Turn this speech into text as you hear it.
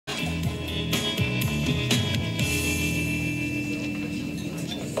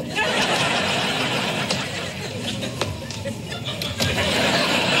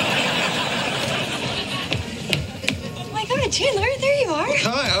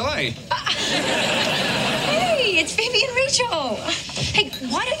Hi. Hey, it's Phoebe and Rachel. Hey,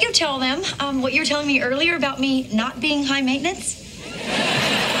 why don't you tell them what you were telling me earlier about me not being high maintenance?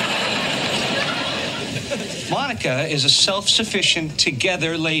 Monica is a self-sufficient,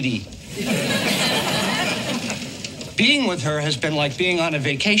 together lady. Being with her has been like being on a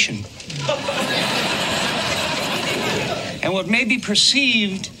vacation. And what may be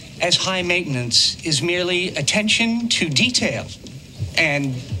perceived as high maintenance is merely attention to detail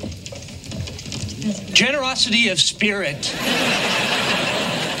and generosity of spirit.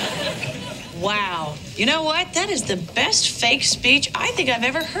 Wow. You know what? That is the best fake speech I think I've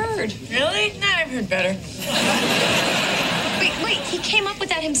ever heard. Really? No, I've heard better. Wait, he came up with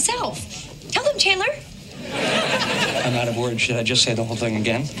that himself. Tell them, Chandler. I'm out of words. Should I just say the whole thing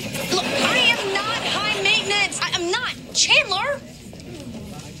again? Look, I am not high maintenance. I'm not. Chandler.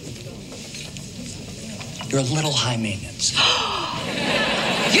 You're a little high maintenance.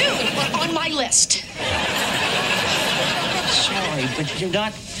 You are on my list. Sorry, but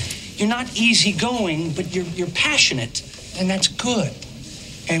you're not easygoing, but you're passionate, and that's good.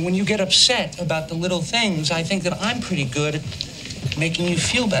 And when you get upset about the little things, I think that I'm pretty good at making you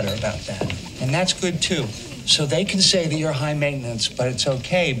feel better about that. And that's good too. So they can say that you're high maintenance, but it's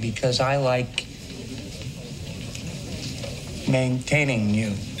okay because I like maintaining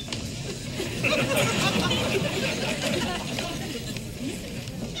you.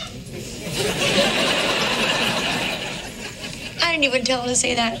 I didn't even tell him to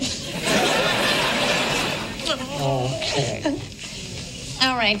say that. Okay.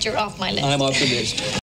 All right, you're off my list. I'm off the list.